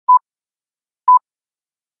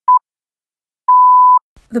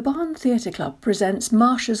The Barn Theatre Club presents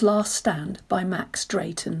Marsha's Last Stand by Max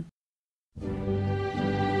Drayton.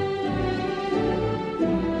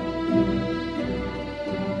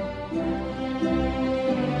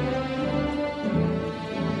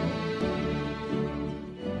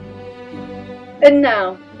 And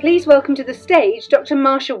now, please welcome to the stage Dr.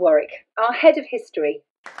 Marsha Warwick, our Head of History.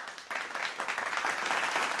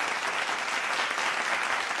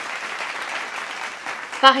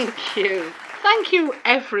 Thank you. Thank you,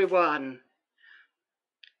 everyone.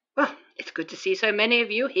 Well, it's good to see so many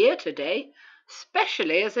of you here today,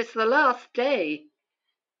 especially as it's the last day.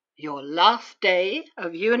 Your last day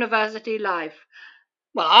of university life.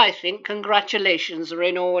 Well, I think congratulations are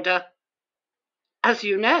in order. As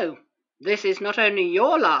you know, this is not only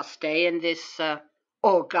your last day in this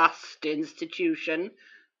august institution,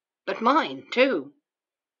 but mine too.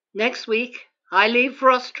 Next week, I leave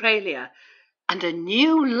for Australia and a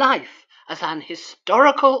new life as an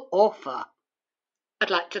historical author. I'd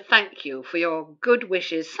like to thank you for your good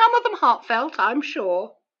wishes, some of them heartfelt, I'm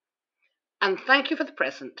sure. And thank you for the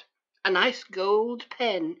present, a nice gold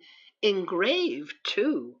pen, engraved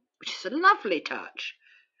too, which is a lovely touch.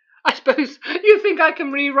 I suppose you think I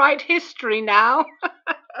can rewrite history now?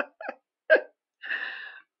 Do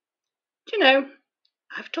you know,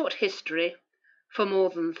 I've taught history for more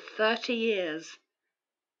than 30 years.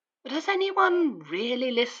 But has anyone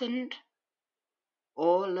really listened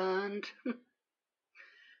or learned?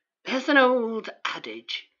 There's an old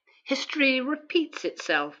adage, history repeats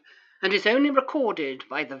itself and is only recorded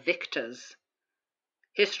by the victors.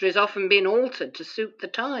 History's often been altered to suit the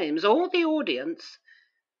times or the audience,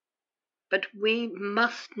 but we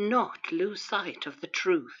must not lose sight of the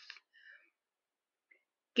truth.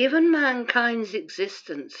 Given mankind's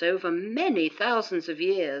existence over many thousands of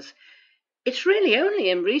years, it's really only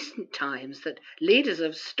in recent times that leaders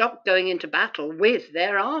have stopped going into battle with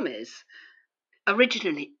their armies.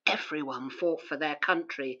 Originally, everyone fought for their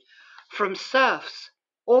country, from serfs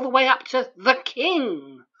all the way up to the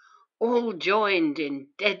king, all joined in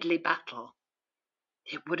deadly battle.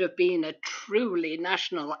 It would have been a truly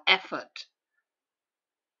national effort.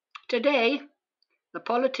 Today, the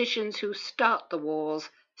politicians who start the wars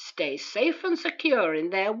stay safe and secure in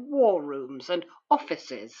their war rooms and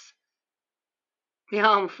offices. The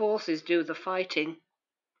armed forces do the fighting,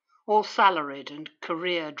 all salaried and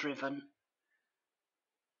career-driven.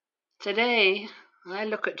 Today, I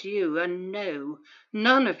look at you and know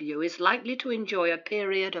none of you is likely to enjoy a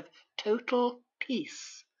period of total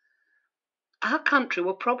peace. Our country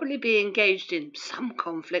will probably be engaged in some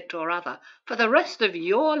conflict or other for the rest of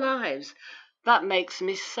your lives. That makes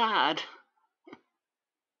me sad.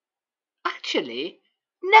 Actually,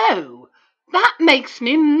 no, that makes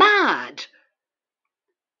me mad.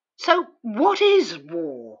 So what is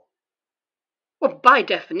war? Well, by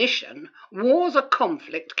definition, war's a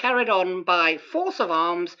conflict carried on by force of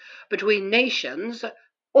arms between nations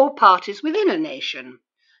or parties within a nation.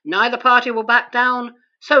 Neither party will back down,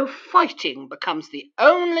 so fighting becomes the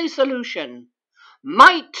only solution.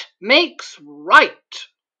 Might makes right.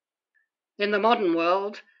 In the modern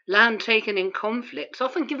world, land taken in conflicts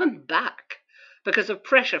often given back because of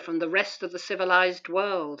pressure from the rest of the civilized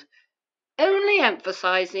world, only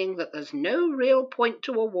emphasizing that there's no real point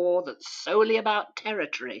to a war that's solely about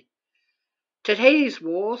territory. Today's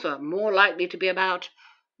wars are more likely to be about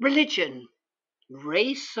religion,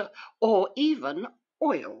 race, or even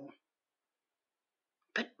oil.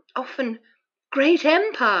 But often great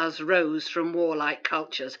empires rose from warlike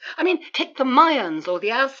cultures. I mean, take the Mayans or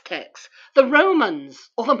the Aztecs, the Romans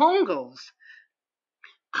or the Mongols.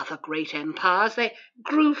 Other great empires, they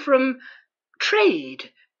grew from trade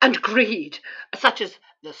and greed, such as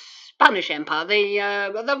the Spanish Empire,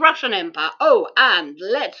 the Russian Empire. Oh, and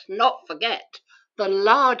let's not forget the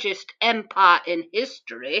largest empire in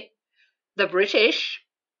history, the British.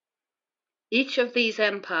 Each of these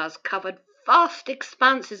empires covered vast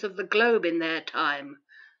expanses of the globe in their time.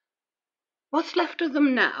 What's left of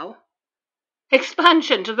them now?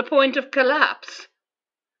 Expansion to the point of collapse.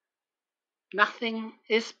 Nothing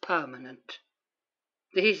is permanent.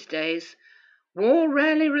 These days, war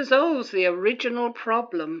rarely resolves the original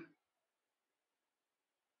problem.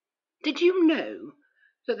 Did you know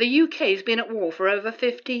that the UK's been at war for over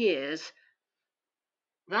 50 years?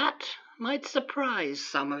 That might surprise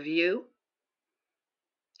some of you.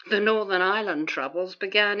 The Northern Ireland troubles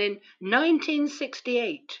began in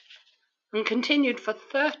 1968 and continued for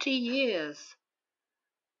 30 years.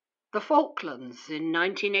 The Falklands in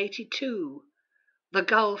 1982, the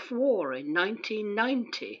Gulf War in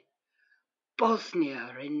 1990,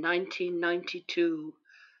 Bosnia in 1992,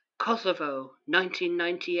 Kosovo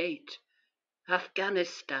 1998,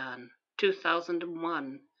 Afghanistan,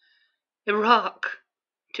 2001, Iraq,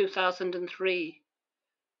 2003,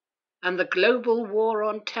 and the global war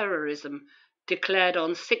on terrorism declared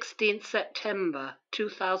on 16th September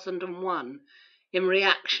 2001 in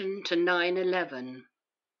reaction to 9/11.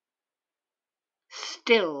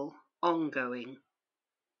 Still ongoing.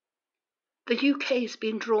 The UK's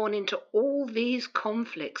been drawn into all these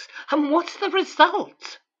conflicts, and what's the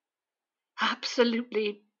result?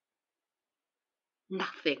 Absolutely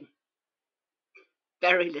nothing.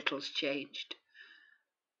 Very little's changed.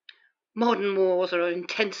 Modern wars are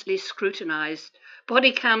intensely scrutinised,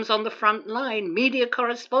 body cams on the front line, media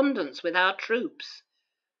correspondence with our troops.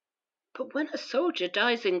 But when a soldier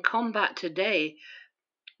dies in combat today,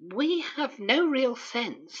 we have no real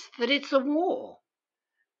sense that it's a war.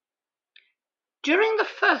 During the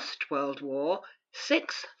First World War,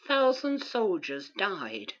 6,000 soldiers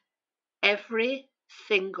died every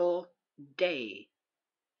single day.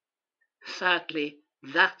 Sadly,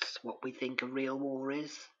 that's what we think a real war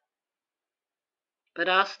is. But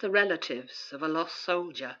ask the relatives of a lost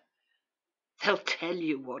soldier. They'll tell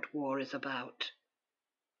you what war is about.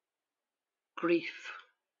 Grief,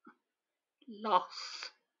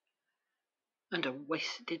 loss, and a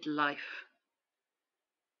wasted life.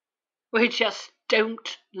 We just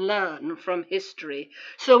don't learn from history,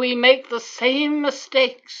 so we make the same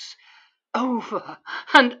mistakes over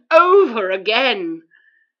and over again.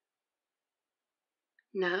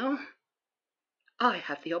 Now, I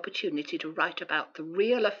have the opportunity to write about the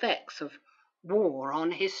real effects of war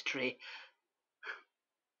on history,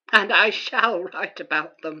 and I shall write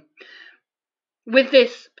about them. With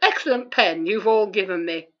this excellent pen you've all given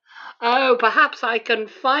me. Oh, perhaps I can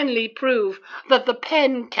finally prove that the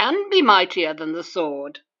pen can be mightier than the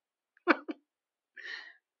sword.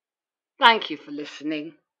 Thank you for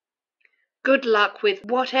listening. Good luck with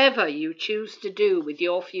whatever you choose to do with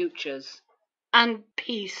your futures. And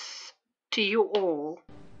peace to you all.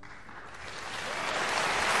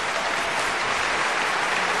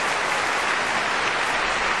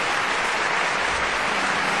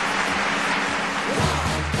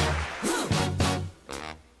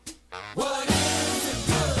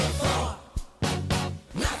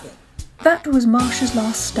 That was Marsha's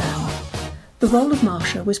Last Stand. The role of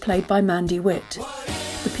Marsha was played by Mandy Witt.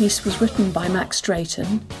 The piece was written by Max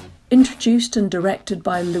Drayton, introduced and directed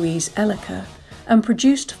by Louise Elliker, and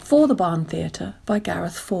produced for the Barn Theatre by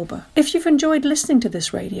Gareth Forber. If you've enjoyed listening to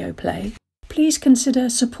this radio play, please consider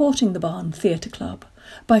supporting the Barn Theatre Club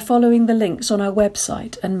by following the links on our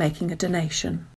website and making a donation.